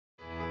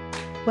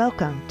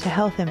Welcome to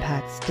Health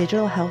Impact's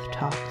Digital Health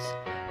Talks,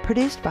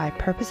 produced by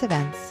Purpose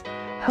Events,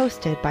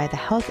 hosted by the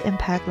Health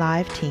Impact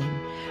Live team,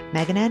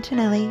 Megan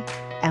Antonelli,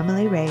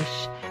 Emily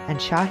Raish, and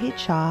Shahid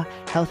Shah,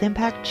 Health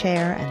Impact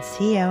Chair and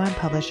CEO and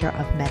publisher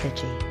of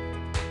Metigy.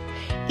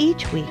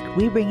 Each week,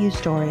 we bring you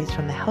stories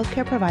from the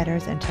healthcare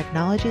providers and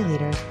technology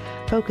leaders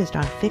focused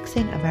on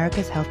fixing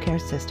America's healthcare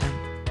system.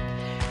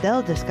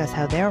 They'll discuss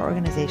how their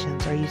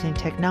organizations are using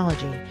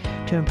technology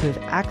to improve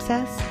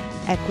access,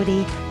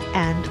 equity,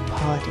 and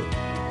quality.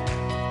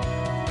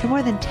 For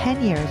more than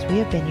 10 years, we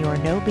have been your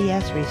no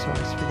BS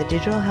resource for the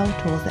digital health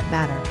tools that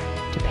matter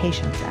to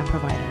patients and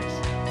providers.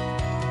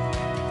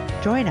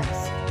 Join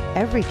us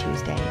every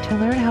Tuesday to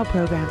learn how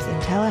programs in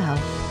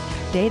telehealth,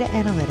 data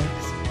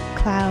analytics,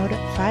 cloud,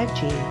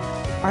 5G,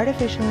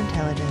 artificial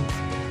intelligence,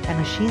 and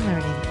machine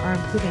learning are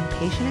improving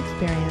patient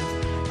experience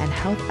and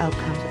health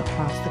outcomes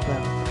across the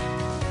globe.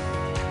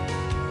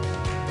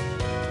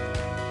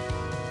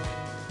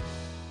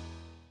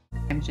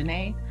 I'm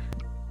Janae.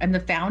 I'm the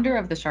founder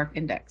of the Sharp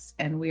Index,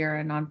 and we are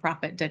a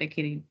nonprofit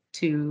dedicated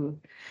to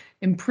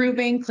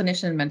improving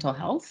clinician mental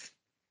health.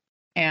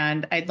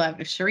 And I'd love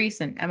if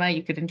Charisse and Emma,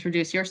 you could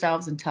introduce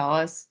yourselves and tell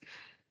us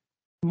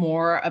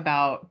more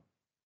about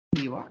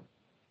who you are.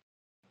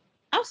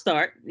 I'll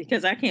start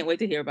because I can't wait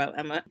to hear about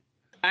Emma.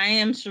 I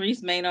am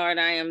Charisse Maynard.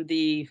 I am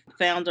the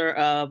founder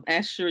of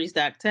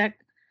AskCharisse.tech,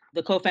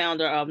 the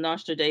co-founder of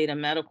Nostra Data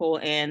Medical,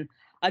 and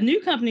a new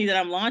company that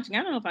I'm launching.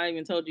 I don't know if I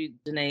even told you,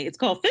 Janae. It's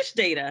called Fish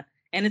Data,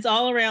 and it's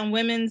all around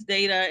women's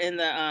data in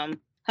the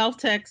health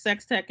tech,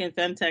 sex tech, and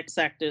femtech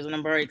sectors, and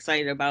I'm very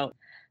excited about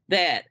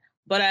that.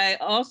 But I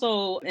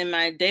also, in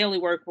my daily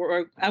work,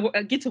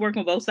 I get to work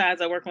on both sides.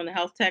 I work on the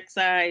health tech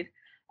side,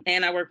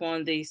 and I work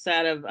on the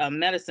side of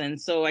medicine.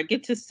 So I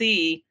get to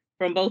see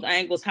from both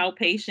angles how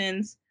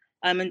patients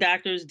and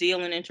doctors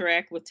deal and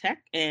interact with tech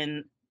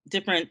and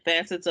different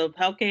facets of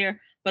healthcare,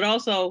 but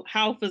also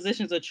how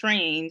physicians are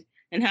trained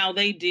and how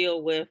they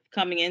deal with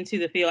coming into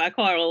the field. I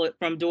call it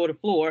from door to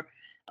floor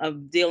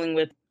of dealing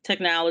with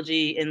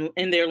technology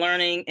in their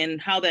learning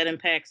and how that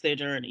impacts their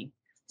journey.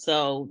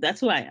 So that's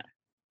who I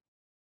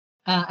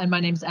am. And my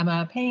name is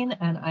Emma Payne,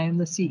 and I am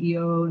the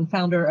CEO and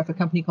founder of a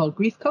company called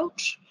Grief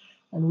Coach.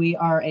 And we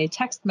are a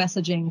text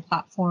messaging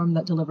platform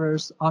that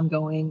delivers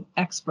ongoing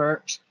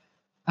expert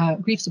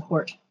grief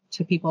support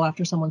to people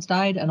after someone's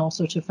died, and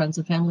also to friends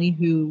and family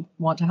who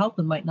want to help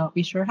and might not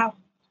be sure how.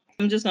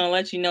 I'm just going to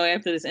let you know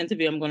after this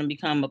interview, I'm going to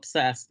become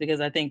obsessed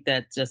because I think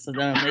that's just an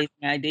amazing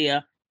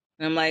idea.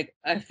 And I'm like,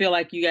 I feel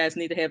like you guys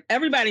need to have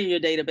everybody in your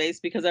database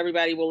because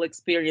everybody will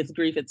experience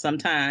grief at some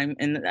time.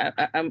 And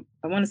I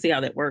want to see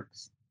how that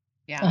works.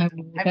 Yeah, I've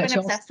been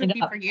obsessed with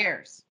you for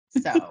years,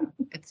 so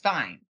it's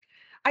fine.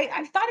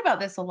 I've thought about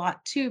this a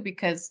lot too,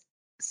 because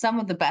some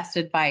of the best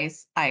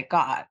advice I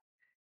got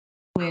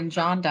when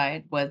John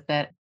died was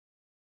that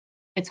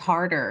it's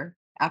harder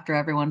after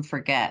everyone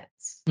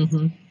forgets.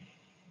 Mm-hmm.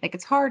 Like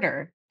it's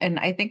harder. And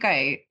I think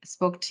I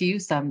spoke to you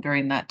some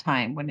during that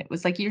time when it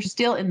was like you're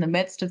still in the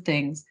midst of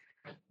things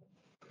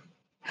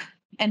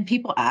and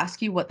people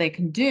ask you what they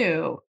can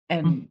do.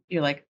 And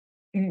you're like,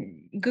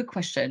 good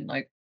question.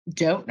 Like,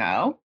 don't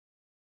know.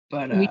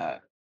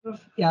 But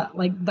yeah,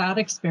 like that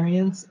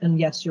experience. And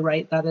yes, you're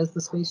right. That is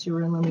the space you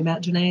were in when we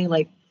met, Janae.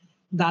 Like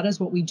that is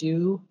what we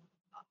do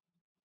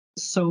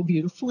so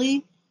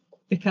beautifully,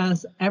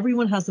 because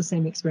everyone has the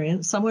same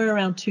experience. Somewhere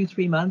around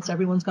 2-3 months,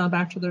 everyone's gone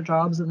back to their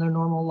jobs and their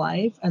normal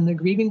life. And the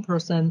grieving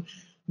person,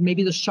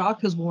 maybe the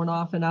shock has worn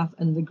off enough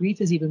and the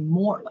grief is even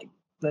more, like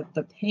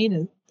the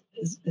pain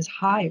is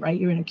high, right?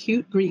 You're in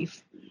acute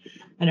grief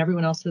and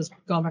everyone else has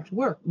gone back to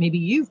work. Maybe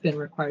you've been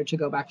required to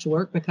go back to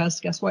work because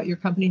guess what? Your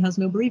company has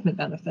no bereavement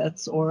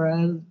benefits or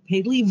a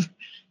paid leave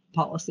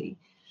policy.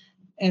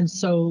 And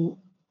so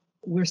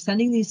we're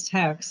sending these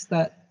texts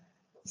that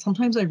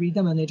sometimes I read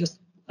them and they just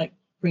like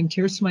bring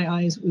tears to my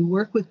eyes. We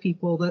work with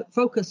people that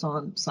focus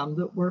on some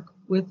that work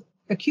with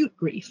acute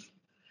grief.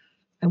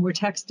 And we're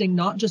texting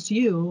not just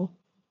you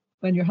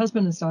when your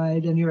husband has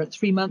died and you're at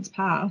 3 months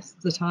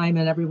past the time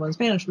and everyone's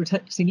vanished. We're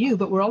texting you,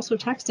 but we're also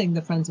texting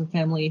the friends and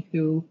family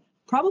who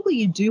probably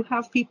you do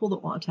have people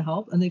that want to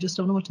help and they just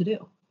don't know what to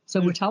do. So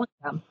we're telling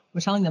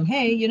them,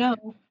 hey,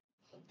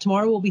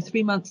 tomorrow will be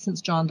 3 months since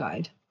John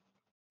died.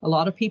 A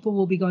lot of people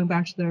will be going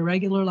back to their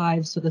regular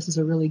lives. So this is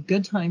a really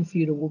good time for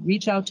you to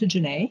reach out to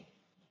Janae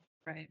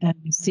and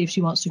see if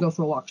she wants to go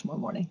for a walk tomorrow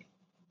morning.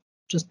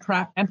 Just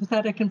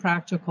empathetic and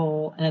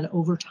practical and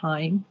over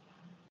time.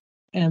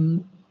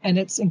 And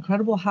it's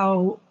incredible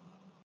how,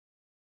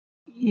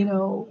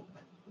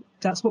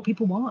 that's what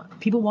people want.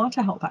 People want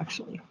to help,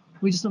 actually.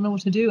 We just don't know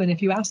what to do. And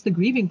if you ask the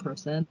grieving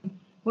person,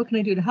 what can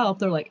I do to help?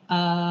 They're like,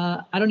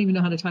 I don't even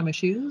know how to tie my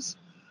shoes.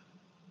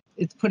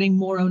 It's putting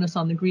more onus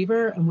on the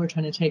griever and we're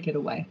trying to take it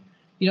away.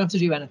 You don't have to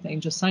do anything.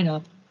 Just sign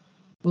up.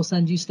 We'll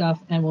send you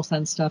stuff and we'll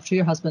send stuff to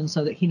your husband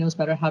so that he knows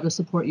better how to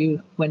support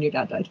you when your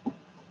dad died.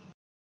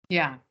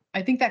 Yeah,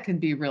 I think that can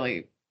be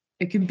really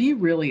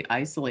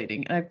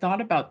isolating. And I've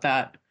thought about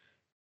that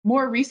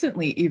more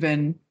recently,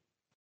 even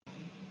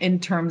in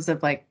terms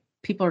of like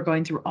people are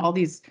going through all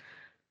these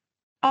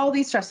all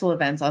these stressful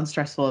events on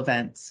stressful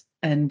events.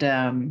 And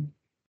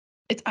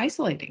it's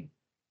isolating.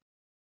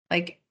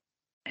 Like,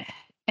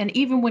 and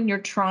even when you're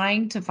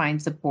trying to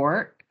find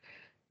support,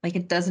 like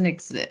it doesn't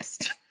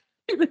exist.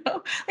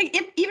 Like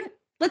if even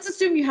let's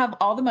assume you have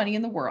all the money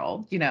in the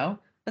world,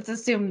 let's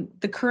assume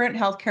the current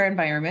healthcare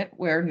environment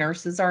where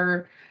nurses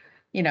are,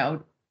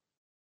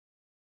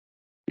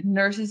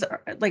 nurses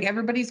are like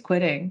everybody's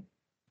quitting.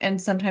 And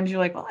sometimes you're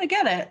like, well, I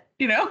get it.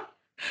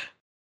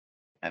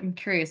 I'm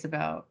curious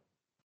about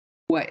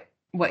what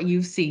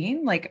you've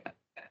seen. Like,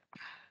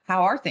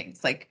 how are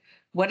things? Like,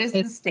 what is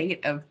the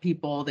state of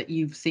people that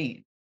you've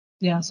seen?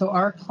 Yeah, so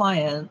our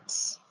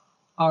clients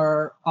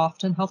are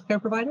often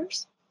healthcare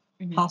providers,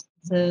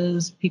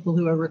 hospices, people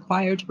who are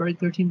required to provide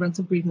 13 months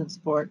of bereavement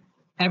support.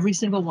 Every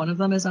single one of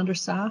them is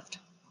understaffed.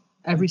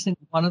 Every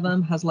single one of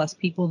them has less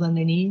people than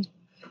they need,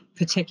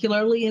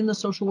 particularly in the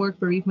social work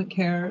bereavement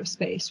care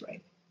space,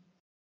 right?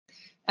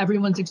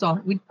 Everyone's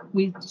exhausted.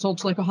 We sold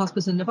to like a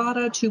hospice in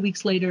Nevada. 2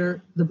 weeks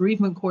later, the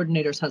bereavement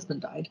coordinator's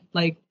husband died.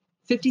 Like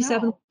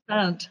 57%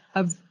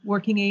 of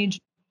working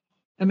age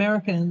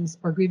Americans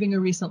are grieving a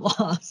recent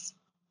loss,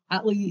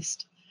 at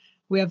least.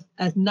 We have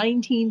a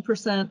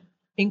 19%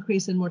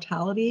 increase in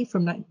mortality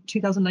from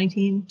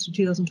 2019 to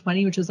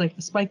 2020, which is like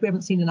a spike we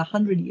haven't seen in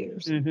 100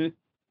 years. Mm-hmm.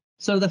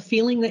 So the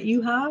feeling that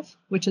you have,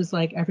 which is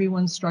like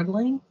everyone's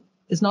struggling,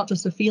 is not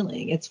just a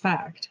feeling, it's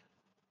fact.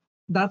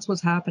 That's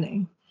what's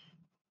happening.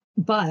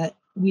 But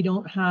we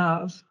don't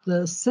have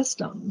the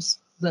systems,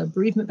 the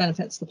bereavement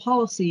benefits, the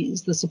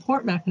policies, the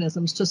support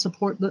mechanisms to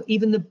support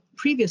even the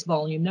previous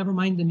volume, never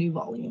mind the new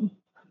volume.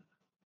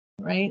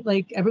 Right?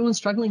 Like everyone's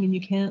struggling and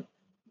you can't,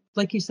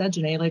 like you said,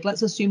 Janae, like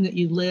let's assume that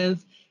you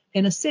live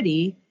in a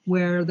city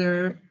where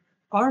there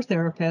are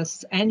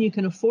therapists and you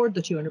can afford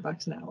the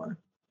 $200 an hour.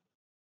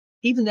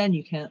 Even then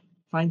you can't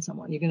find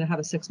someone. You're going to have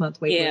a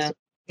 6-month wait list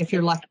if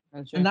you're lucky.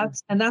 And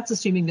that's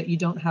assuming that you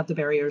don't have the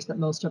barriers that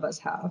most of us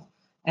have.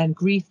 And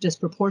grief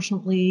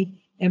disproportionately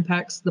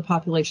impacts the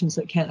populations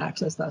that can't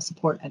access that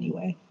support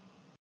anyway.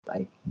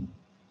 Right?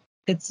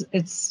 It's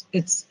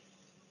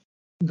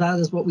that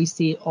is what we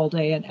see all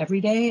day and every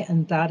day.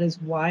 And that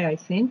is why I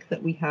think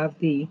that we have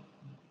the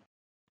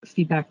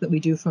feedback that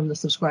we do from the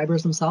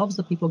subscribers themselves,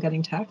 the people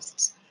getting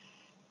texts.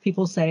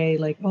 People say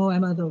like, oh,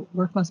 Emma, the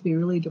work must be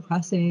really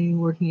depressing,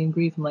 working in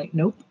grief. I'm like,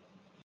 nope.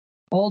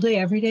 All day,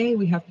 every day,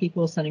 we have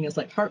people sending us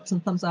like hearts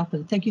and thumbs up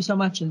and thank you so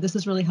much. And this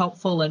is really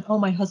helpful. And oh,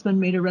 my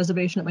husband made a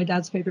reservation at my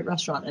dad's favorite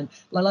restaurant and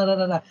la la la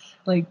la la.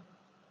 Like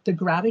the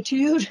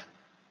gratitude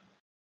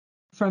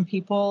from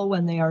people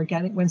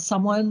when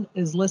someone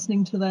is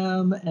listening to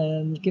them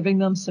and giving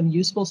them some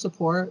useful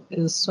support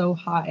is so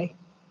high.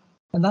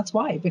 And that's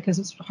why, because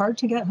it's hard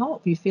to get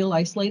help. You feel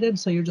isolated,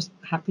 so you're just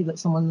happy that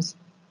someone's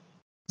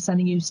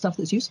sending you stuff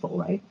that's useful,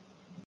 right?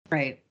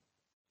 Right.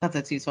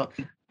 That's useful.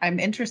 I'm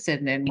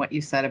interested in what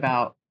you said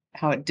about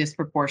how it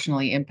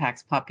disproportionately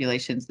impacts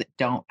populations that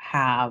don't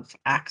have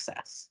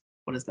access.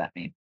 What does that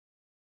mean?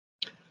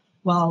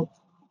 Well,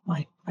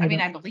 I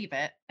believe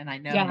it, and I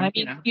know. Yeah,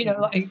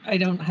 I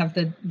don't have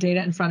the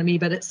data in front of me,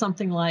 but it's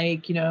something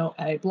like,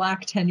 a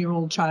Black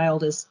 10-year-old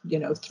child is,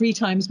 3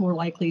 times more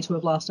likely to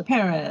have lost a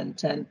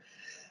parent. And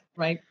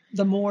right,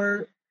 the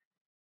more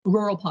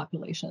rural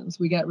populations,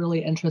 we get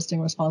really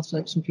interesting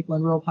responses from people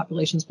in rural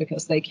populations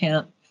because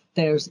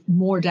there's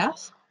more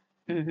death,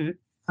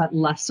 but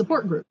less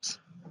support groups,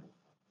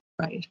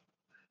 right?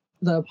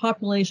 The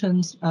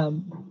populations,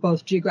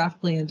 both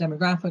geographically and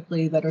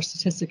demographically, that are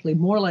statistically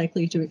more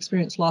likely to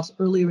experience loss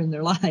earlier in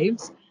their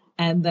lives,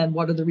 and then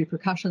what are the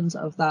repercussions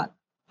of that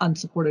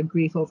unsupported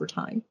grief over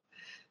time,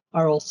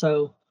 are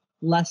also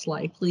less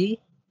likely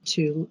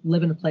to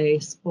live in a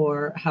place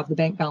or have the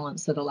bank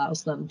balance that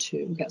allows them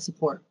to get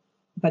support.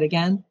 But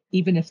again,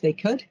 even if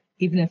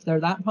they're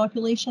that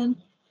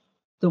population,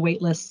 the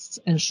wait lists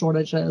and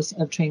shortages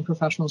of trained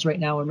professionals right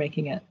now are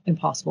making it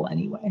impossible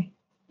anyway.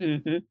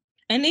 Mm-hmm.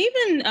 And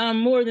even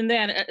more than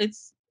that,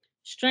 it's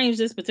strange,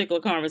 this particular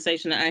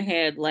conversation I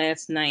had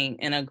last night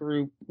in a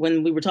group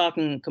when we were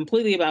talking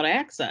completely about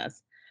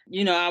access.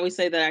 I always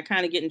say that I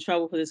kind of get in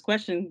trouble for this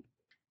question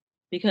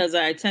because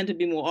I tend to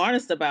be more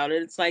honest about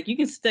it. It's like you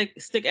can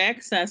stick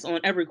access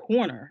on every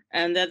corner,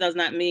 and that does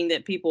not mean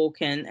that people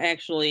can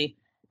actually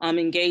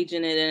engage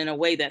in it in a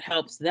way that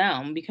helps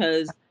them.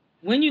 Because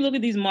when you look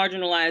at these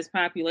marginalized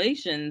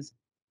populations,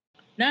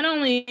 not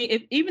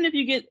only even if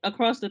you get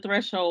across the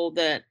threshold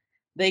that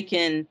they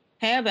can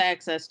have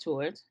access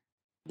to it,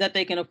 that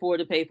they can afford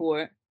to pay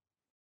for it,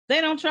 they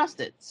don't trust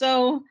it.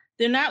 So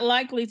they're not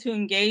likely to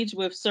engage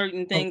with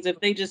certain things if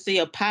they just see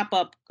a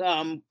pop-up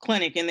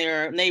clinic in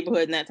their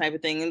neighborhood and that type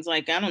of thing. And it's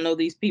like, I don't know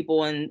these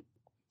people, and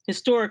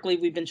historically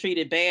we've been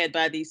treated bad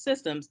by these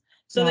systems.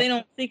 So they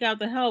don't seek out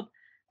the help.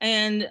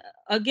 And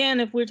again,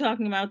 if we're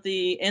talking about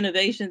the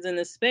innovations in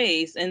the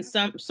space, and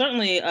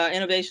certainly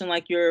innovation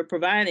like you're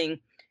providing,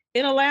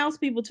 it allows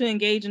people to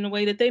engage in a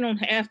way that they don't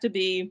have to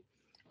be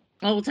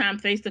all the time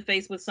face to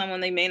face with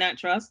someone they may not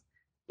trust,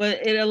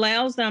 but it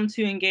allows them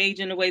to engage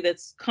in a way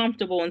that's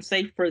comfortable and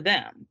safe for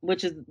them,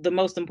 which is the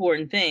most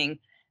important thing.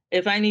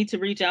 If I need to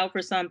reach out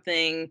for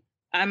something,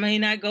 I may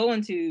not go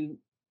into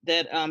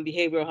that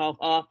behavioral health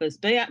office,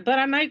 but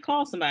I might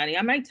call somebody.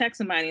 I might text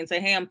somebody and say,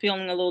 hey, I'm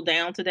feeling a little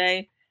down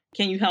today.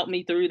 Can you help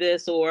me through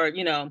this? Or,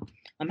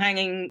 I'm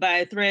hanging by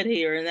a thread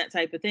here and that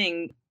type of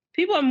thing.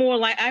 People are more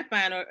like, I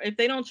find, or if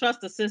they don't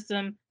trust the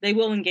system, they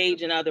will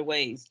engage in other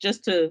ways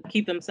just to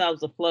keep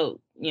themselves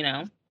afloat,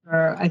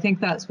 I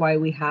think that's why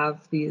we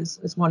have these.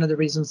 It's one of the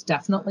reasons,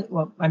 definitely.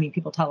 Well, I mean,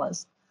 people tell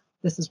us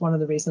this is one of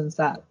the reasons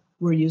that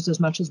we're used as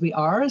much as we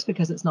are, is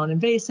because it's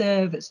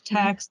non-invasive, it's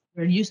text.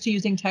 We're used to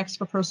using text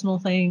for personal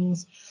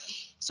things.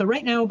 So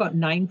right now, about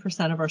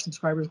 9% of our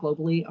subscribers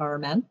globally are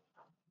men,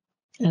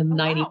 and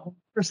 90%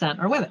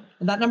 are women.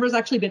 And that number has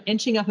actually been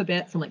inching up a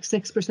bit from like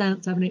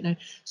 6%, 7, 8, 9.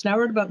 So now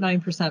we're at about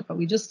 9%, but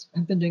we just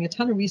have been doing a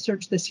ton of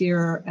research this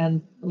year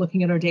and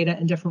looking at our data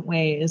in different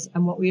ways.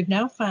 And what we've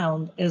now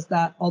found is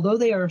that although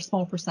they are a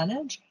small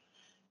percentage,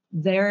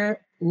 they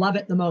love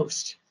it the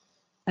most.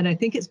 And I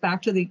think it's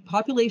back to the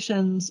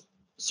populations,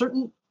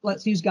 certain,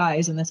 let's use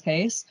guys in this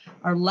case,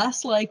 are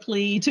less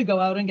likely to go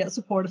out and get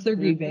support if they're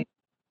grieving.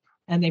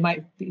 And they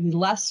might be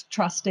less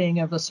trusting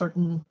of a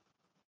certain,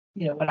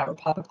 whatever,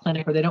 pop-up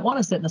clinic, or they don't want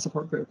to sit in a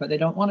support group, or they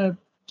don't want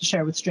to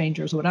share with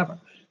strangers or whatever,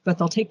 but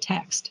they'll take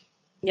text.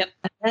 Yep.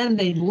 And then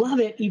they love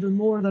it even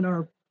more than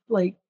our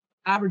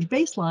average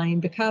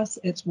baseline, because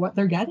it's what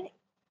they're getting.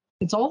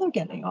 It's all they're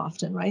getting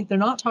often, right? They're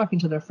not talking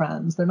to their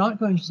friends. They're not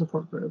going to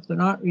support groups. They're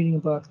not reading a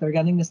book. They're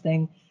getting this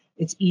thing.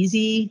 It's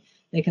easy.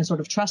 They can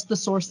sort of trust the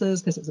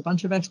sources because it's a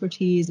bunch of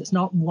expertise. It's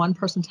not one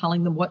person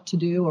telling them what to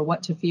do or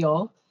what to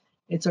feel.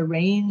 It's a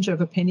range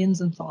of opinions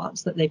and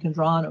thoughts that they can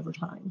draw on over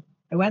time.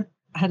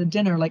 I had a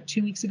dinner like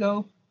 2 weeks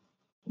ago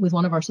with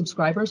one of our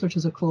subscribers, which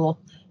was a cool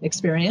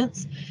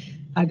experience.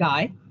 A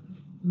guy,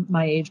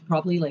 my age,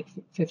 probably like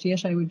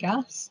 50-ish, I would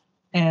guess.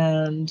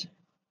 And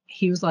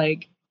he was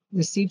like,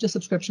 received a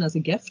subscription as a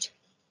gift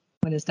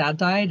when his dad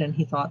died, and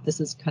he thought, this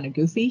is kind of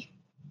goofy.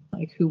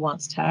 Like, who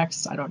wants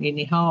text? I don't need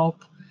any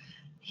help.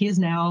 He has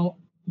now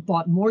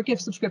bought more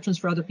gift subscriptions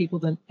for other people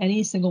than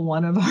any single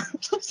one of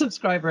our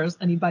subscribers,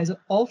 and he buys it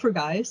all for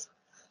guys,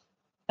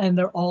 and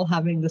they're all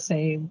having the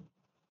same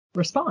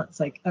response.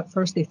 Like, at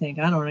first they think,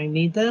 I don't really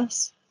need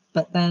this,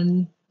 but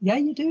then, yeah,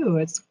 you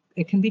do.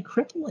 It can be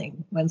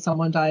crippling when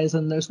someone dies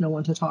and there's no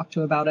one to talk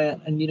to about it,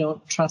 and you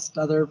don't trust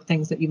other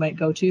things that you might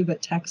go to,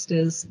 but text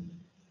is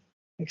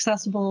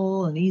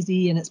accessible and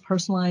easy, and it's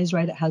personalized,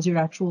 right? It has your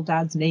actual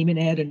dad's name in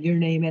it and your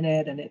name in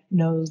it, and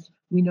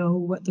we know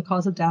what the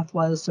cause of death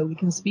was, so we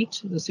can speak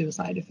to the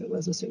suicide if it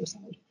was a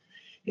suicide.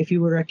 If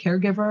you were a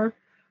caregiver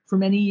for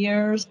many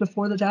years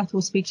before the death,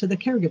 we'll speak to the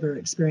caregiver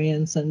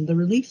experience and the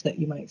relief that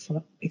you might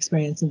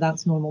experience, and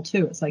that's normal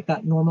too. It's like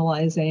that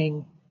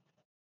normalizing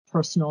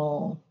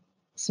personal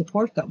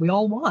support that we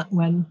all want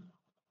when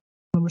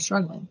we're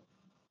struggling.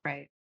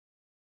 Right.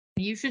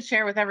 You should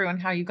share with everyone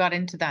how you got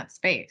into that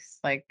space.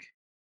 Why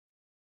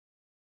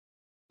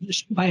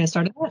I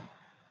started it?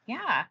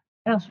 Yeah.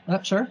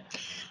 Yeah, sure.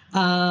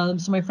 So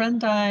my friend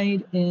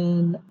died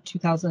in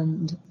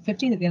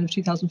 2015, at the end of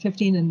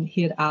 2015, and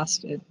he had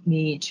asked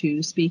me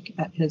to speak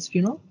at his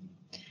funeral,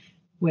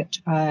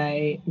 which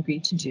I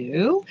agreed to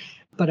do.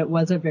 But it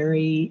was a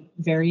very,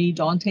 very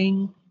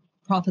daunting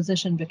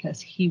proposition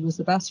because he was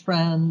the best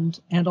friend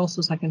and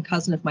also second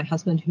cousin of my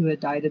husband, who had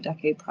died a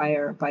decade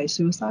prior by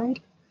suicide.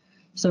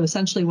 So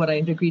essentially what I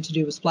had agreed to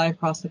do was fly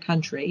across the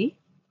country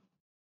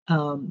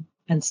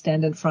and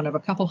stand in front of a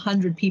couple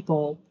hundred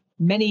people,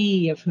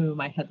 many of whom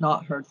I had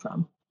not heard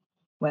from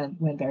when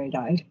Barry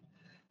died.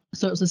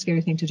 So it was a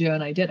scary thing to do,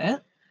 and I did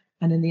it.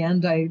 And in the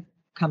end, I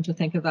come to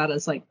think of that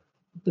as like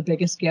the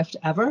biggest gift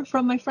ever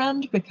from my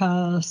friend,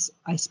 because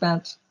I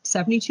spent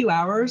 72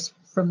 hours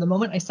from the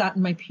moment I sat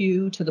in my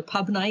pew to the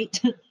pub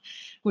night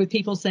with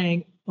people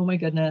saying, oh my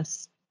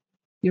goodness,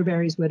 you're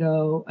Barry's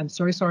widow. I'm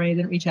sorry I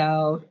didn't reach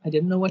out. I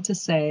didn't know what to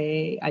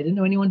say. I didn't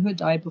know anyone who had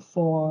died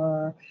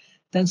before.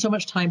 Then so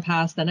much time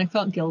passed. Then I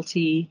felt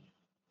guilty.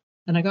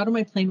 And I got on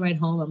my plane ride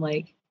home. I'm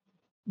like,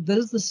 this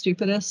is the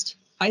stupidest.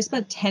 I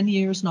spent 10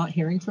 years not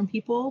hearing from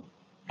people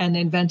and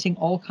inventing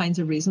all kinds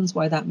of reasons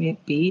why that may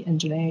be. And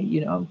Janae,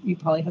 you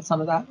probably had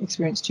some of that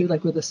experience too,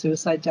 like with a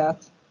suicide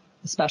death,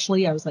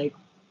 especially. I was like,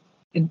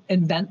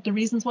 invent the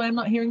reasons why I'm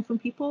not hearing from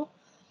people.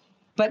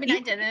 But I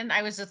didn't.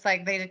 I was just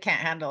like, they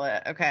can't handle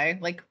it. Okay.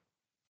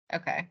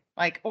 Okay.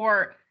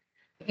 Or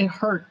it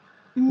hurt.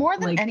 More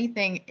than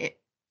anything, it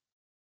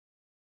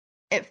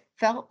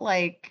felt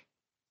like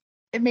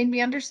it made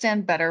me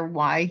understand better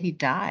why he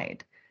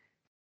died.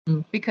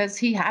 Because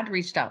he had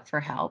reached out for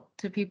help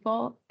to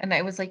people. And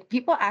it was like,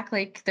 people act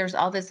like there's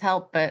all this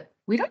help, but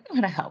we don't know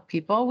how to help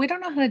people. We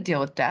don't know how to deal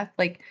with death.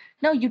 Like,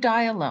 no, you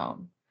die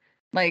alone.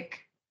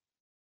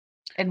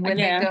 And when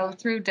they go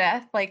through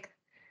death,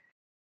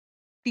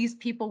 these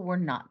people were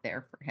not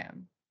there for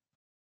him.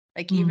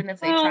 Even if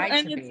they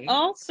tried to be.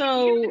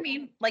 Also, you know what I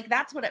mean?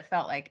 That's what it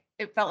felt like.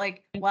 It felt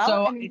like,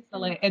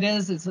 it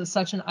is. It's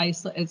such an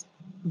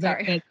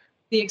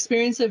the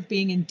experience of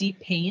being in deep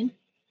pain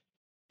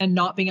And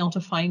not being able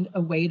to find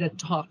a way to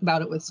talk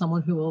about it with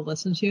someone who will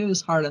listen to you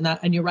is hard.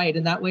 And you're right.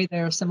 In that way,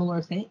 there are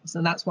similar things.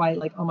 And that's why,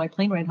 like, on my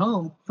plane ride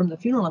home from the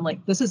funeral, I'm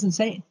like, this is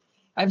insane.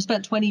 I've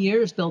spent 20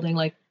 years building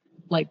like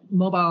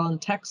mobile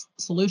and text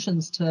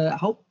solutions to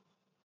help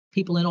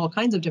people in all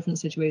kinds of different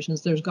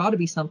situations. There's got to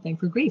be something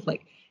for grief.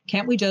 Like,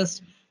 can't we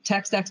just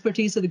text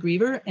expertise to the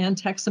griever and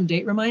text some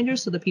date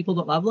reminders to the people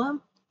that love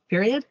them?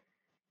 Period.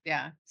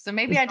 Yeah. So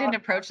maybe I didn't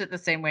approach it the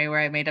same way where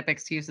I made up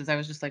excuses. I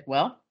was just like,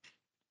 well,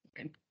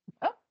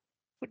 oh,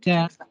 what did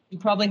you expect? You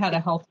probably had a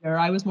healthier.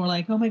 I was more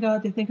like, oh my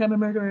God, they think I'm a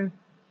murderer.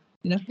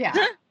 You know? Yeah.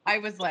 I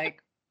was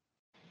like,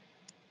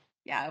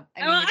 yeah.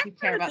 I mean, if you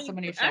care about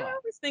someone who show up. I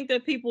always think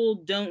that people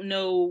don't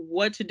know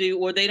what to do,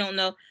 or they don't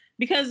know.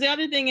 Because the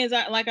other thing is,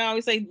 like I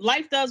always say,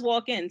 life does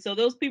walk in. So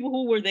those people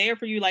who were there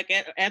for you, like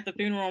at the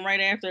funeral and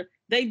right after,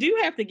 they do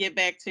have to get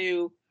back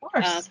to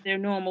their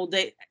normal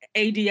day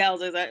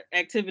ADLs, as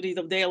activities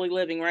of daily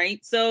living,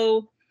 right?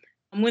 So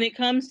when it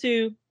comes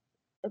to,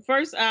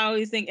 first, I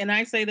always think, and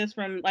I say this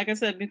from, like I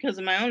said, because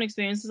of my own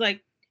experience, it's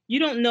like, you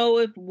don't know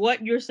if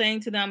what you're saying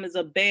to them is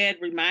a bad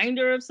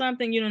reminder of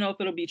something. You don't know if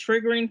it'll be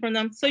triggering for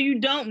them. So you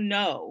don't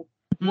know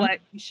what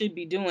you should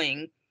be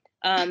doing.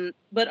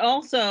 But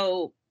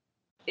also,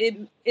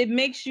 it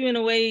makes you in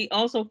a way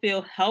also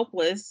feel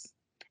helpless.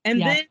 And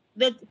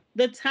then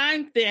the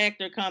time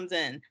factor comes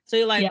in. So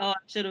you're like, oh, I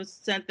should have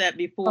sent that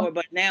before,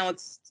 but now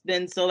it's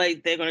been so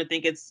late, they're going to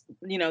think it's,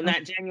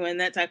 not genuine,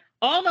 that type.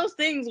 All those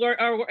things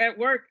are at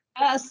work.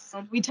 Yes,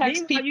 we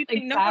text people you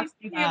think nobody's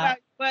thinking about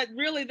it, but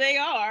really they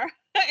are,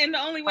 in the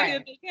only way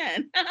that they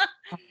can.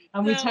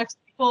 And we text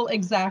people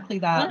exactly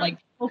that. Like,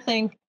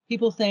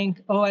 people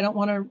think, oh, I don't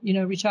want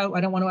to, reach out.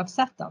 I don't want to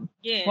upset them.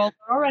 Yeah. Well,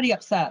 they're already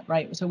upset,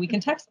 right? So we can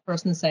text the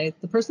person and say,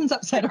 the person's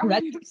upset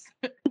already.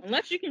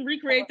 Unless you can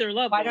recreate their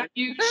love. Why don't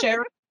you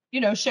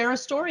share a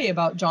story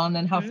about John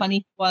and how funny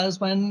he was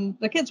when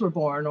the kids were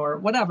born or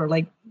whatever,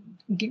 like,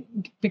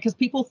 because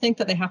people think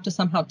that they have to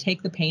somehow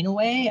take the pain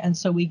away. And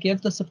so we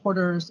give the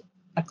supporters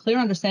a clear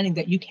understanding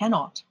that you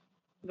cannot.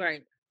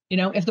 Right.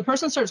 If the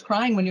person starts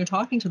crying when you're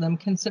talking to them,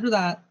 consider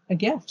that a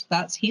gift.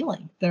 That's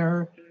healing.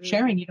 They're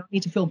sharing. You don't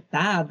need to feel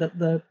bad that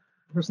the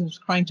person's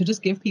crying, to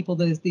just give people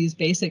these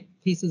basic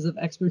pieces of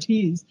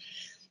expertise.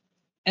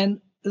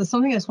 And there's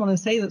something I just want to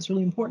say that's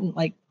really important.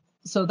 Like,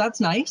 so that's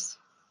nice.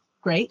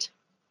 Great.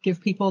 Give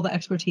people the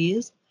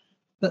expertise.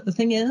 But the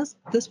thing is,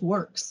 this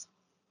works.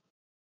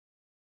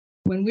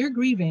 When we're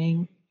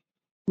grieving,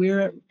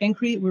 we're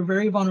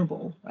very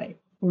vulnerable, right?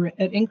 We're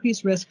at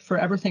increased risk for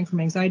everything from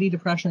anxiety,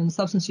 depression,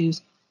 substance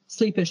use,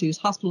 sleep issues,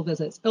 hospital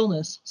visits,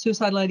 illness,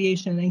 suicidal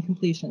ideation, and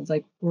incompletions.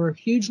 Like, we're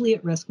hugely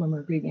at risk when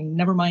we're grieving,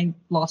 never mind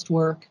lost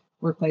work,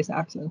 workplace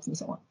accidents, and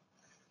so on.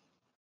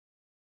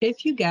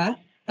 If you get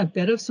a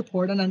bit of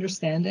support and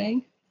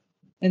understanding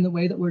in the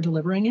way that we're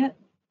delivering it,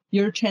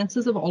 your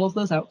chances of all of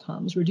those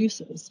outcomes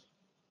reduces.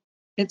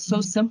 It's so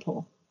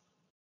simple.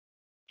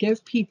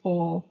 Give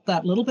people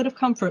that little bit of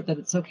comfort that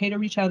it's okay to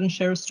reach out and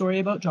share a story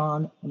about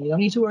John, and you don't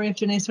need to worry if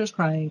Janae starts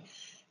crying,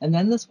 and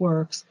then this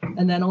works,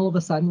 and then all of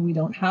a sudden we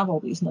don't have all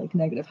these like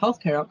negative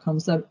healthcare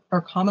outcomes that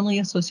are commonly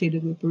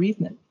associated with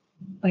bereavement.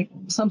 Like,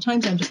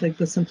 sometimes I'm just like,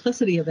 the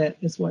simplicity of it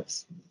is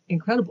what's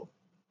incredible.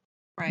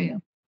 Right.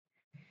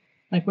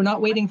 Like, we're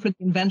not waiting for the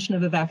invention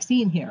of a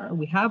vaccine here.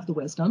 We have the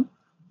wisdom.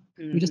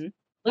 We just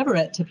deliver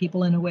it to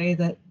people in a way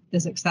that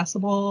is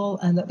accessible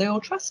and that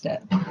they'll trust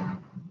it,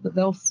 that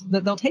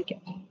they'll take it.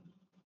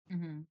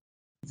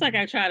 It's like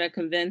I try to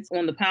convince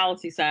on the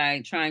policy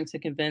side, trying to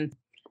convince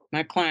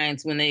my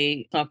clients when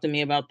they talk to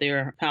me about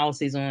their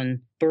policies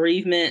on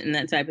bereavement and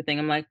that type of thing.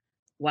 I'm like,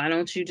 why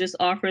don't you just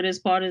offer it as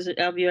part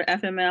of your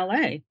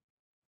FMLA?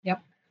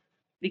 Yep.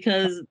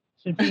 Because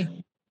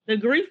the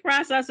grief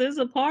process is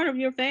a part of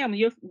your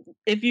family.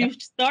 If you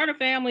start a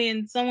family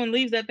and someone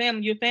leaves that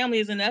family, your family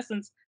is in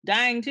essence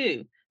dying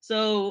too.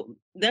 So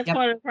that's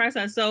part of the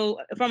process. So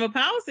from a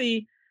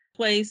policy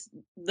place,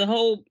 the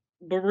whole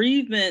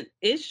bereavement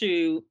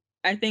issue,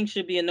 I think,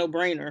 should be a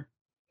no-brainer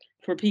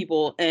for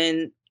people.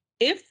 And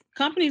if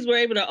companies were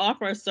able to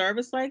offer a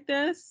service like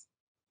this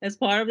as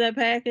part of that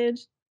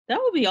package, that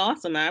would be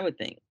awesome, I would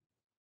think.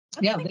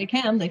 Yeah, they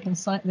can. They can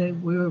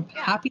sign. We're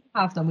happy to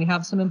have them. We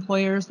have some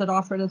employers that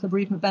offer it as a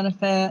bereavement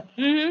benefit.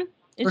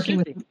 Working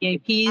with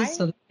EAPs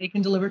so that they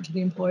can deliver it to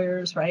the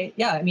employers, right?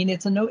 Yeah, I mean, it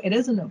is a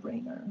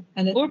no-brainer.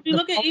 And or if you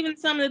look at even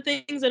some of the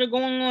things that are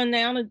going on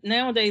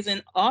nowadays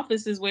in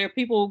offices where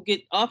people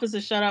get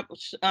offices shut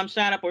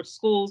up or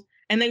schools,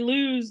 and they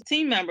lose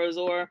team members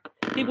or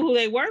people who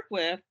they work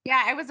with.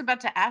 Yeah, I was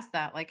about to ask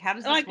that. Like, how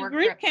does this work?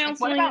 Grief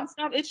counseling and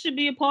stuff, it should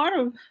be a part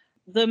of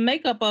the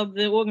makeup of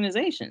the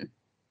organization.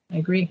 I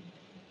agree.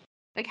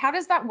 Like, how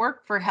does that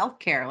work for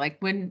healthcare? Like,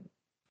 when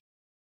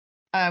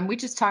we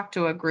just talked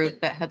to a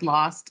group that had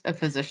lost a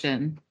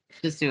physician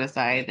to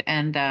suicide,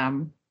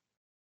 and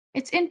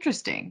it's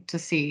interesting to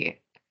see.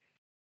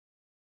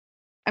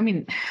 I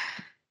mean,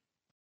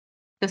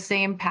 the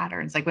same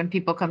patterns. Like, when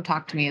people come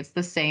talk to me, it's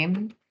the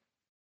same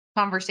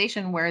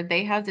conversation where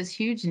they have this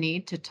huge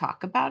need to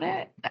talk about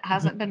it that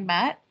hasn't been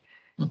met.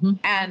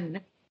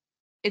 And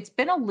it's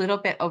been a little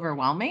bit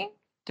overwhelming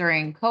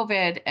during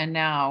COVID and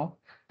now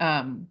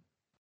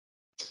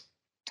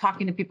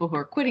talking to people who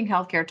are quitting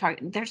healthcare,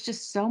 there's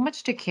just so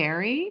much to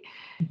carry.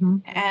 Mm-hmm.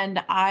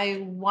 And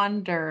I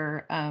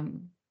wonder,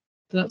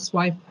 that's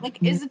why,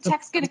 is the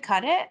text going to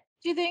cut it?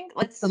 Do you think?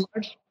 It's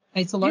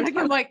a large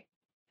I'm like,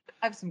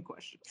 I have some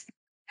questions.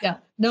 Yeah,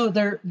 no,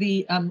 they're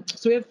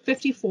so we have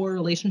 54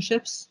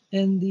 relationships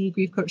in the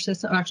grief coach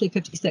system. Actually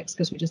 56,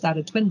 because we just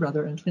added twin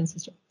brother and twin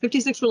sister.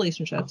 56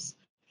 relationships.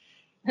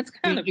 That's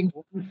kind of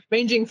cool.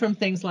 Ranging from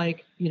things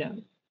like,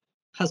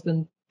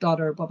 husband,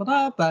 daughter, blah, blah,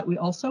 blah. But we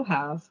also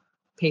have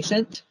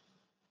patient,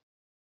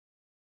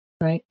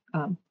 right?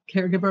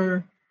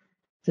 Caregiver,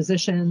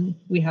 physician.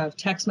 We have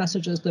text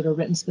messages that are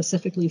written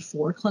specifically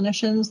for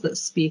clinicians that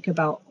speak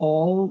about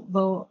all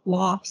the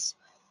loss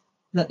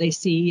that they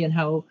see and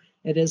how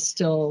it is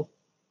still,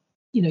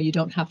 you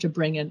don't have to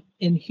bring an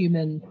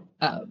inhuman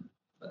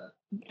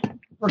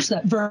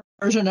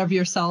version of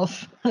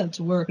yourself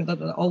to work. And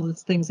all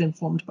these things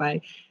informed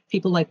by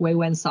people like Wei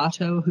Wen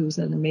Sato, who's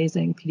an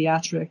amazing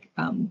pediatric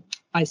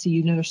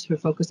ICU nurse who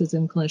focuses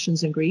in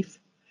clinicians in grief.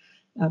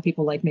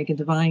 People like Megan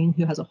Devine,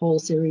 who has a whole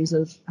series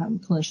of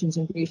clinicians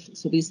in grief.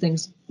 So these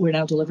things we're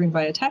now delivering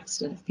via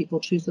text. And if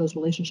people choose those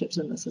relationships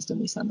in the system,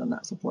 we send them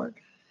that support.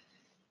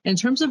 In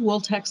terms of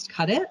will text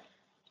cut it,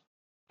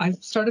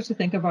 I've started to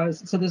think about,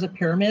 so there's a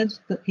pyramid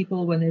that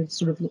people, when they're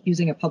sort of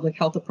using a public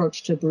health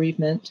approach to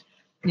bereavement,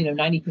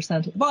 90%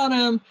 at the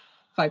bottom,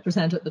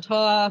 5% at the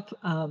top.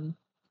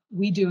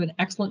 We do an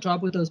excellent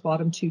job with those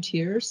bottom two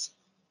tiers.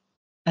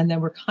 And then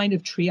we're kind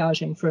of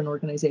triaging for an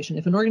organization.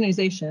 If an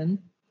organization,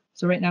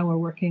 so right now we're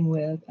working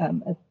with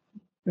a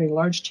very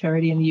large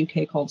charity in the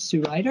UK called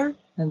Sue Ryder,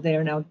 and they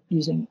are now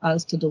using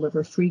us to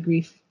deliver free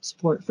grief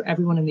support for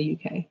everyone in the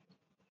UK.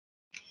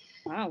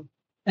 Wow.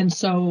 And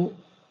so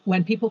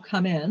when people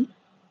come in,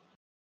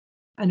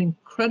 an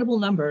incredible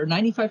number,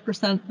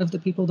 95% of the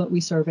people that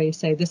we survey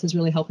say, this is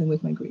really helping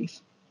with my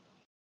grief.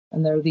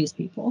 And there are these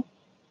people.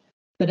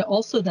 But it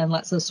also then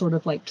lets us sort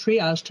of like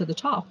triage to the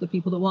top, the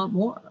people that want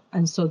more.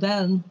 And so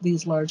then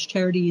these large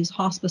charities,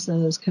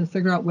 hospices can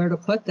figure out where to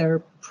put their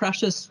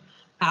precious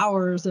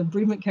hours of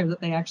bereavement care that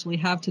they actually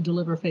have to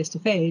deliver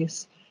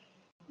face-to-face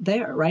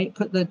there, right?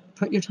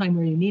 Put your time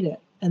where you need it.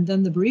 And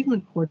then the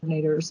bereavement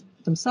coordinators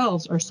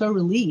themselves are so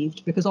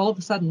relieved because all of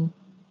a sudden,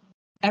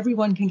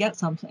 everyone can get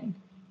something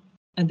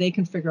and they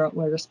can figure out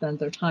where to spend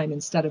their time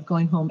instead of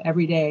going home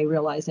every day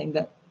realizing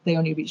that they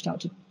only reached out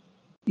to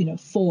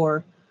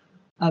 4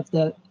 of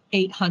the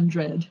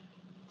 800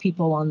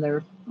 people on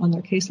their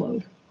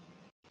caseload.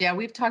 Yeah,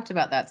 we've talked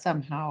about that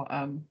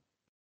somehow.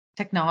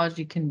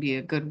 Technology can be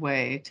a good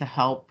way to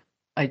help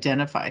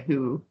identify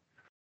who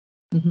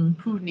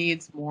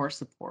needs more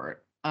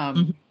support.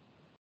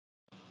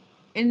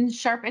 In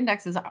Sharp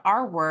Indexes,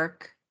 our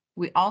work,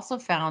 we also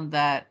found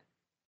that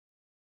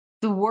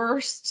the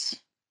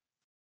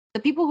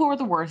people who were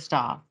the worst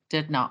off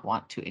did not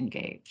want to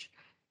engage.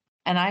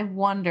 And I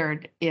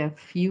wondered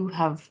if you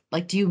have,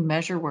 do you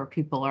measure where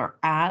people are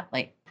at?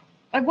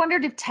 I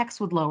wondered if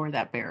text would lower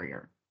that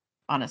barrier,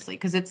 honestly,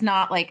 because it's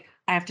not like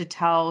I have to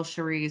tell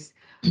Cherise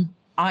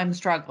I'm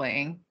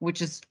struggling,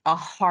 which is a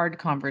hard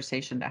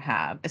conversation to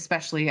have,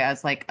 especially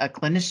as a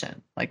clinician.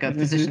 A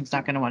physician's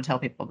not going to want to tell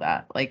people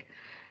that.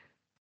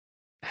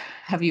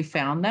 Have you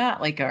found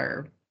that?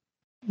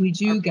 We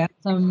do get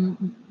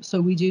some,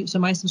 so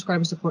my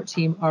subscriber support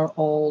team are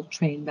all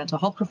trained mental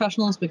health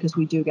professionals because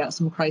we do get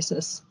some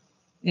crisis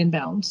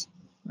inbounds,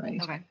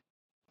 right? Okay.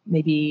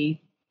 Maybe,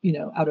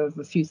 out of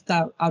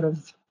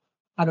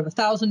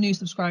 1,000 new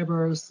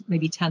subscribers,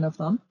 maybe 10 of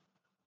them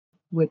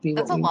would be.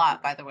 That's a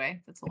lot, by the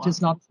way. That's a lot. Which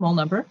is not a small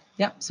number.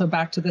 Yeah. So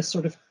back to this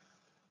sort of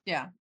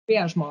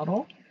triage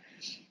model.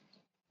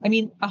 I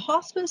mean, a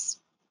hospice.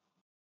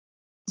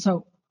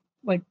 So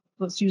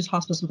let's use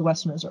hospice with the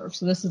Western Reserve.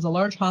 So this is a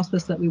large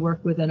hospice that we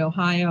work with in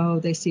Ohio.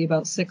 They see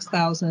about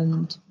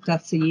 6,000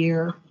 deaths a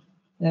year.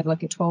 They have a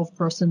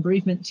 12-person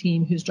bereavement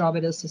team whose job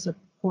it is to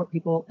support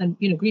people. And,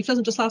 grief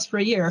doesn't just last for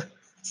a year.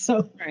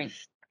 So, right.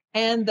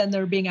 And then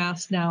they're being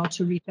asked now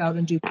to reach out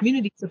and do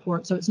community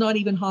support. So it's not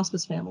even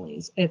hospice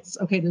families. It's,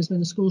 okay, there's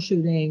been a school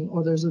shooting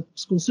or there's a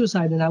school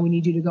suicide, and now we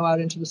need you to go out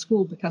into the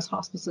school because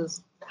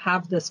hospices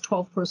have this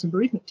 12-person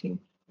bereavement team.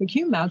 But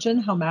can you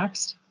imagine how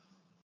maxed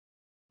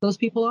those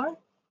people are?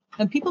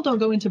 And people don't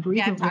go into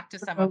bereavement. Yeah, I talked to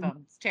some of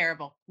them. It's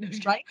terrible.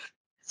 Right?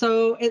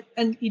 So,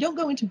 and you don't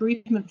go into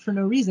bereavement for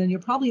no reason. You're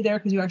probably there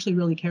because you actually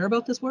really care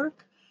about this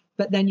work,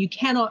 but then you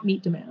cannot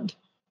meet demand.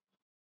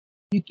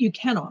 You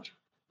cannot.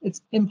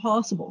 It's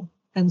impossible.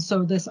 And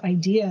so this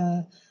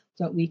idea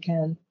that we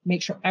can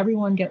make sure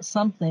everyone gets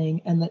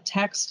something and that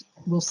text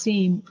will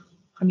seem,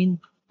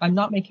 I'm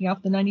not making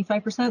up the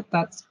 95%.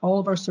 That's all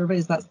of our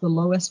surveys. That's the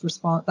lowest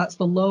response. That's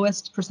the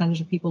lowest percentage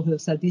of people who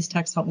have said these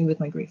texts help me with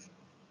my grief.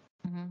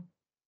 Mm-hmm.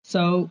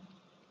 So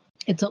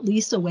it's at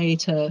least a way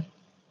to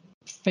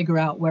figure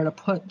out where to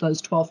put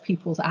those 12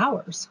 people's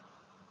hours.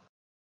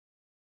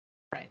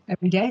 Right.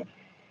 Every day, .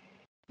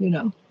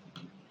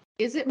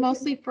 Is it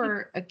mostly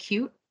for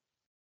acute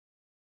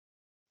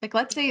Like,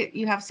 let's say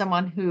you have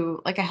someone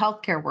who, like a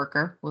healthcare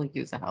worker, we'll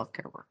use a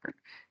healthcare worker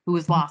who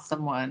has lost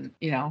someone,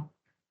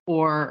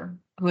 or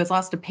who has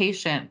lost a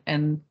patient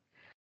and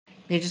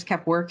they just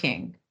kept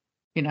working,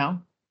 you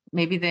know,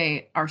 maybe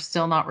they are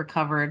still not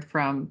recovered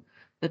from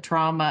the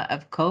trauma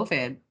of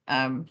COVID.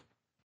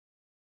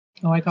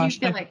 Oh my Do you gosh,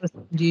 feel like,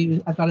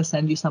 I've got to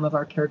send you some of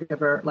our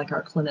caregiver, like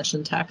our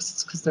clinician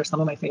texts, because they're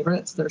some of my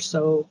favorites. They're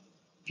so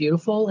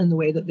beautiful in the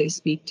way that they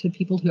speak to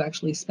people who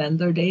actually spend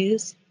their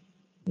days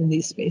in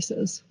these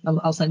spaces.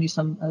 I'll send you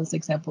some as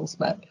examples,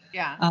 but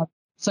yeah,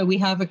 so we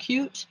have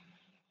acute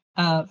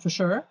for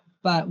sure,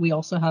 but we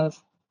also have,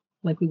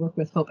 like, we work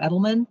with Hope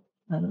Edelman.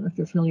 I don't know if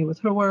you're familiar with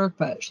her work,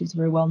 but she's a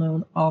very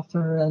well-known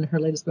author, and her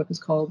latest book is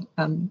called,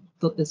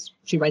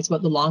 she writes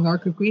about the long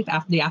arc of grief,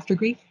 the after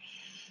grief.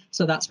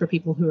 So that's for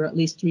people who are at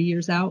least 3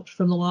 years out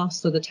from the loss.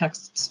 So the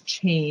texts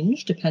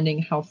change depending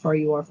how far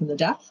you are from the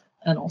death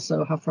and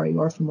also how far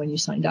you are from when you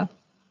signed up.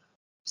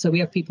 So we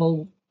have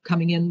people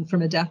coming in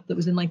from a death that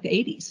was in like the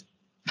 80s.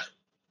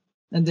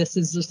 And this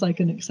is just like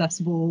an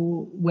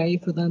accessible way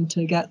for them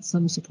to get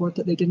some support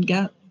that they didn't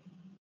get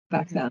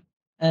back then.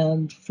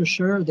 And for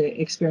sure, the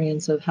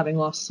experience of having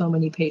lost so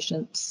many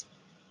patients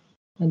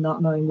and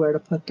not knowing where to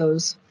put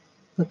those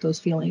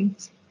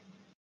feelings.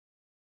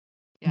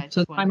 yeah.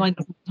 So timeline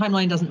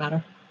doesn't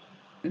matter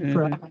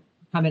for us.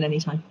 Come in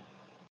anytime.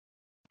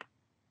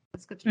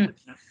 That's good to know.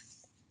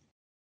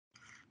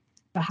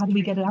 But how do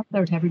we get it out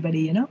there to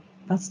everybody?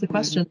 That's the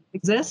question. It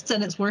exists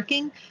and it's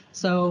working.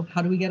 So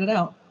how do we get it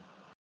out?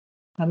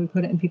 How do we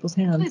put it in people's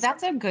hands? Actually,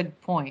 that's a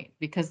good point,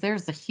 because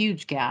there's a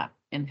huge gap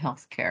in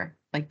healthcare.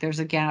 Like, there's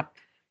a gap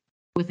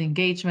with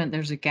engagement.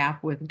 There's a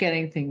gap with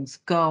getting things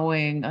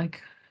going.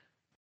 Like,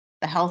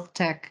 the health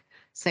tech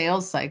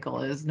sales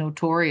cycle is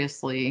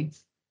notoriously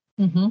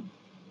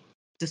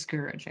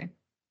discouraging.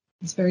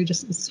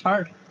 It's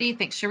hard. What do you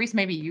think, Cherise?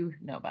 Maybe you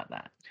know about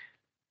that.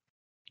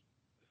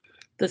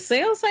 The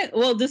sales side,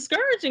 well,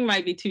 discouraging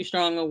might be too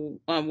strong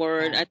a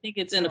word. I think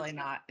it's really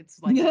not.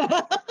 It's like it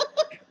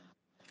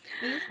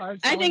is hard.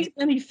 I think it's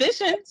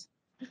inefficient.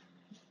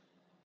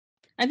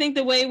 I think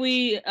the way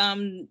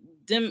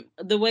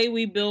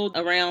we build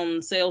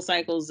around sales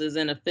cycles is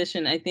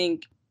inefficient. I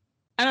think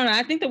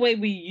the way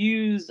we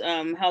use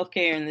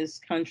healthcare in this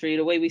country,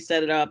 the way we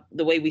set it up,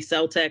 the way we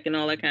sell tech and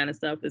all that kind of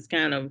stuff is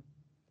kind of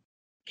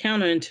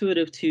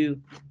counterintuitive to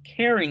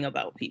caring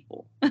about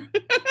people.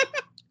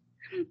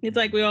 It's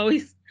like we're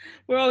always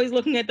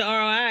looking at the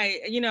ROI.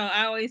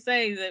 I always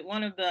say that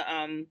one of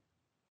the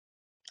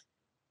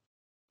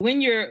when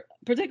you're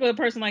a particular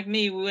person like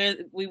me,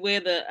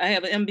 I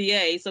have an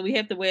MBA, so we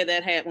have to wear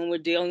that hat when we're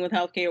dealing with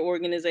healthcare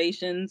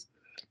organizations.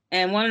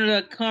 And one of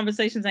the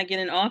conversations I get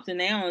in often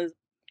now is,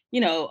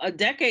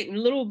 a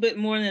little bit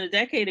more than a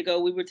decade ago,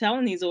 we were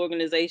telling these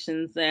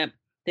organizations that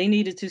they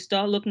needed to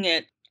start looking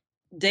at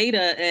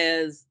data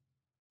as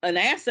an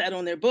asset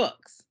on their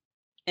books.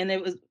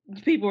 And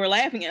people were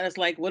laughing at us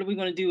like, what are we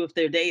going to do with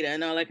their data?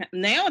 And all that.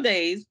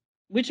 Nowadays,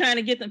 we're trying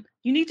to get them,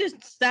 you need to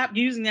stop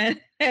using that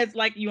as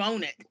like you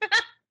own it.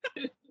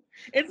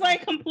 It's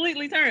like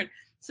completely turned.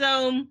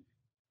 So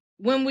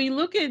when we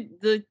look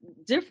at the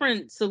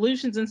different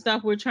solutions and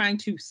stuff we're trying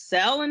to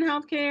sell in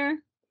healthcare,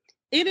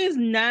 it is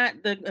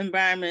not the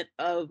environment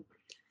of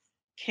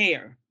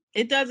care.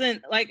 It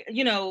doesn't, like,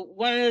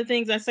 one of the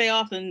things I say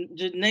often,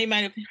 Janae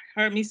might have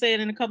heard me say it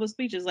in a couple of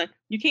speeches, like,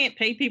 you can't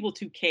pay people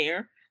to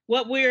care.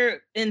 What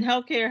we're in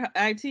healthcare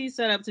IT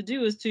set up to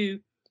do is to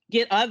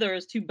get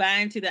others to buy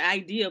into the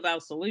idea of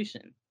our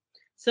solution.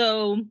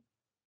 So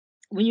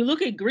when you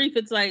look at grief,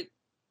 it's like,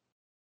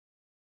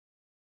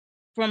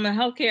 from a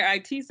healthcare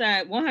IT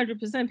side,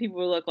 100% people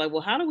will look like,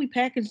 well, how do we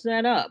package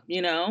that up?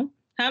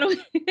 How do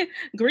we,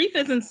 grief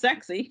isn't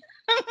sexy.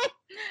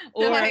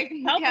 Or where's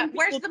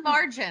the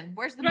margin?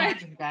 Where's the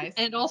margin, guys?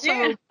 And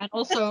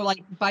also,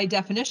 like, by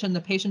definition,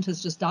 the patient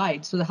has just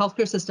died. So the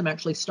healthcare system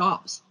actually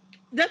stops.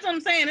 That's what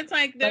I'm saying. It's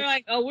like, they're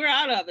like, oh, we're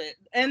out of it.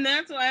 And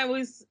that's why I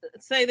always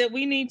say that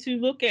we need to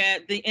look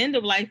at the end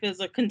of life as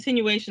a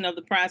continuation of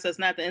the process,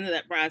 not the end of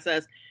that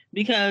process,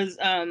 because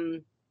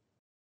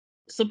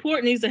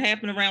support needs to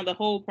happen around the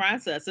whole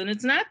process. And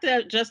it's not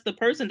that just the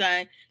person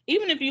dying.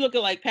 Even if you look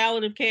at like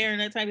palliative care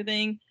and that type of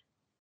thing,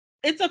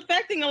 it's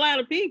affecting a lot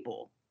of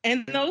people.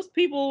 And those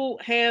people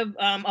have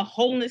a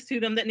wholeness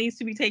to them that needs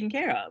to be taken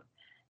care of.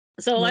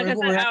 So like I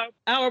said,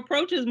 our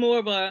approach is more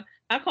of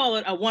I call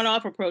it a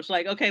one-off approach.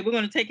 Like, okay, we're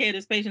going to take care of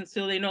this patient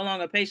until they're no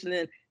longer a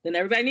patient. Then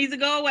everybody needs to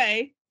go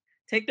away,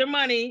 take their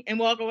money and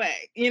walk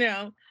away,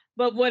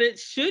 But what it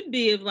should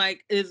be is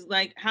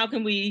like, how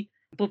can we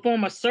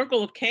perform a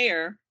circle of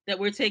care that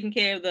we're taking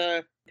care of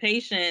the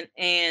patient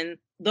and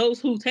those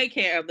who take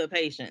care of the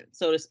patient,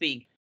 so to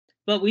speak.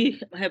 But we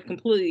have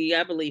completely,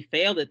 I believe,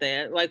 failed at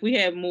that. Like, we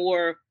have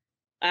more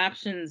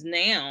options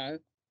now,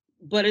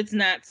 but it's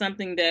not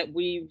something that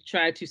we've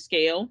tried to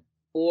scale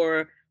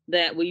or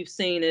that we've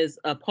seen as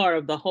a part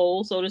of the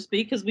whole, so to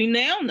speak, because we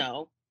now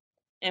know,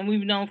 and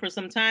we've known for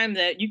some time,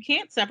 that you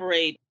can't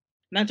separate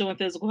mental and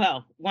physical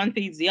health. One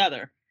feeds the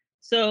other.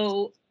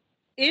 So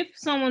if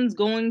someone's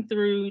going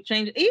through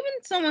change, even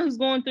someone who's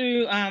going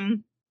through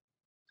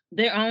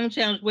their own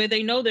challenge where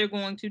they know they're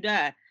going to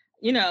die.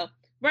 You know,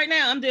 right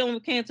now I'm dealing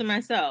with cancer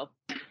myself.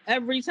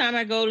 Every time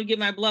I go to get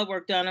my blood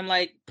work done, I'm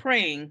like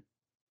praying.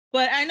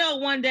 But I know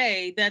one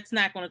day that's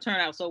not going to turn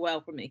out so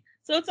well for me.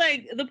 So it's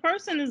like the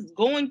person is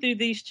going through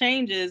these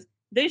changes.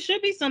 There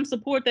should be some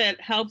support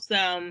that helps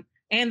them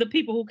and the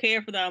people who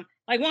care for them.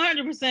 Like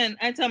 100%,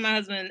 I tell my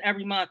husband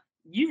every month,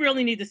 you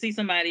really need to see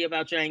somebody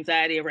about your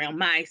anxiety around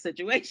my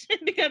situation,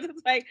 because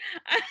it's like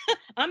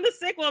I'm the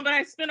sick one, but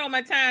I spend all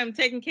my time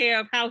taking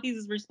care of how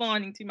he's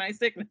responding to my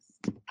sickness.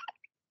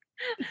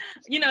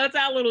 You know, it's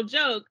our little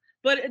joke,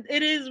 but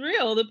it is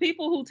real. The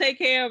people who take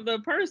care of the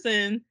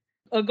person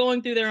are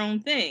going through their own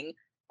thing.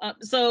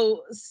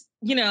 So,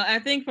 you know, I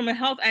think from a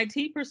health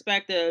IT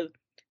perspective,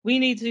 we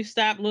need to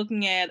stop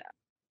looking at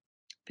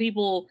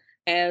people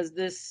as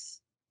this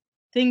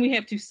thing we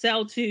have to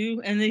sell to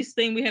and this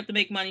thing we have to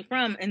make money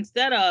from,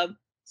 instead of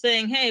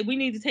saying, hey, we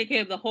need to take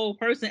care of the whole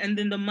person, and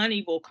then the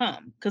money will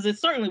come, because it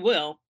certainly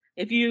will.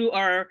 If you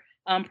are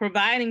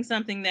providing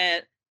something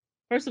that,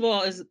 first of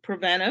all, is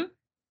preventive,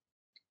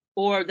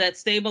 or that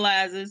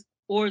stabilizes,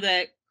 or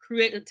that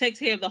takes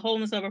care of the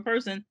wholeness of a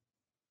person,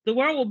 the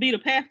world will beat a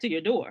path to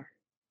your door.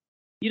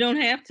 You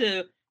don't have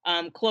to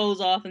close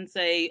off and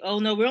say, oh,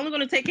 no, we're only going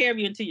to take care of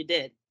you until you're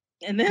dead.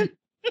 And then...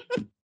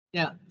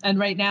 Yeah. And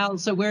right now,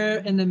 so we're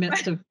in the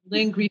midst of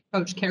building Grief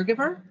Coach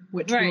Caregiver,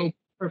 which will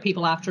for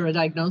people after a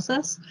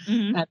diagnosis,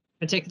 and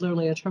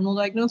particularly a terminal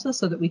diagnosis,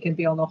 so that we can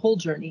be on the whole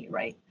journey,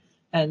 right?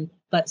 And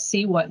let's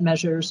see what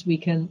measures we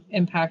can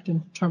impact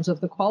in terms of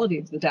the quality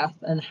of the death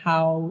and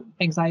how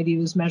anxiety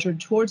was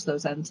measured towards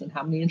those ends and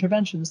how many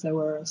interventions there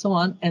were and so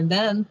on. And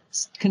then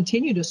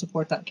continue to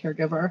support that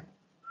caregiver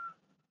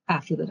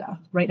after the death.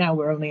 Right now,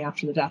 we're only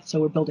after the death,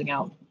 so we're building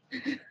out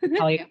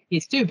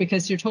piece too,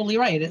 because you're totally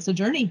right. It's a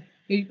journey.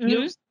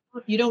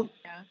 You don't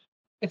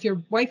if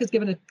your wife is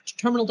given a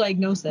terminal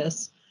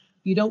diagnosis,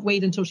 you don't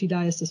wait until she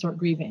dies to start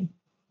grieving.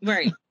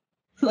 Right.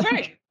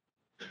 Right.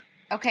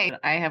 Okay.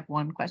 I have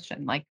one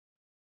question. Like,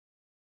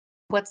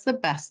 what's the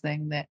best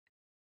thing that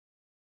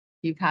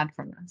you've had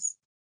from this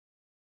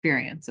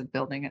experience of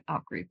building an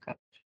out grief coach?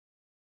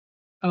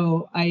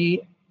 Oh,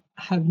 I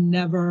have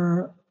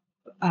never,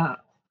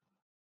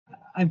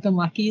 I've been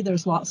lucky.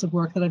 There's lots of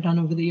work that I've done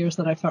over the years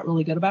that I felt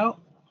really good about,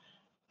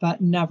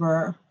 but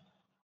never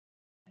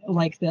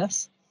like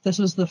this. This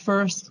was the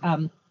first,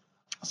 so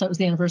it was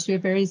the anniversary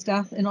of Barry's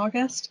death in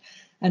August.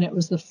 And it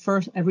was the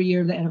first, every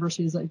year the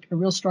anniversary is like a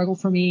real struggle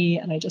for me.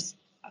 And I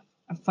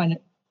find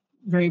it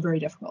very, very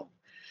difficult.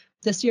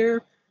 This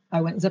year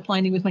I went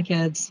ziplining with my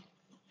kids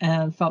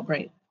and felt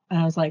great. And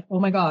I was like, oh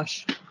my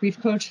gosh,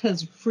 Grief Coach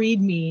has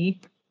freed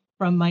me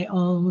from my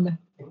own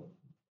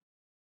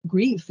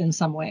grief in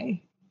some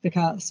way,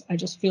 because I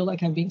just feel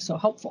like I'm being so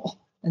helpful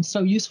and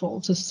so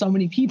useful to so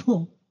many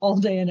people all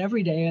day and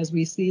every day as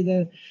we see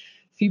the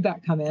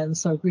feedback come in.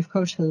 So Grief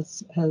Coach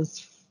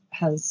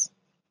has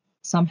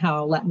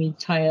somehow let me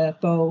tie a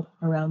bow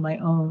around my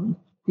own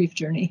grief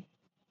journey,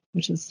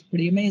 which is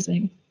pretty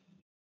amazing.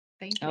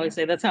 Thank you. I always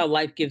say that's how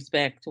life gives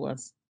back to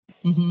us.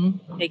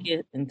 Mm-hmm. Take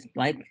it and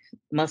life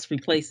must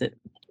replace it.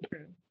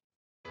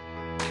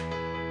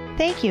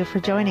 Thank you for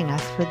joining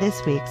us for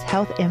this week's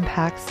Health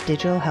Impacts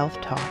Digital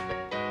Health Talk.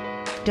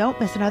 Don't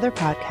miss another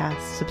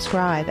podcast.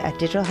 Subscribe at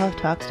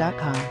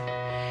digitalhealthtalks.com.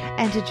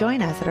 And to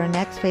join us at our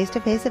next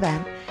face-to-face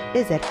event,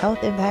 visit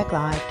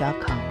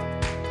healthimpactlive.com.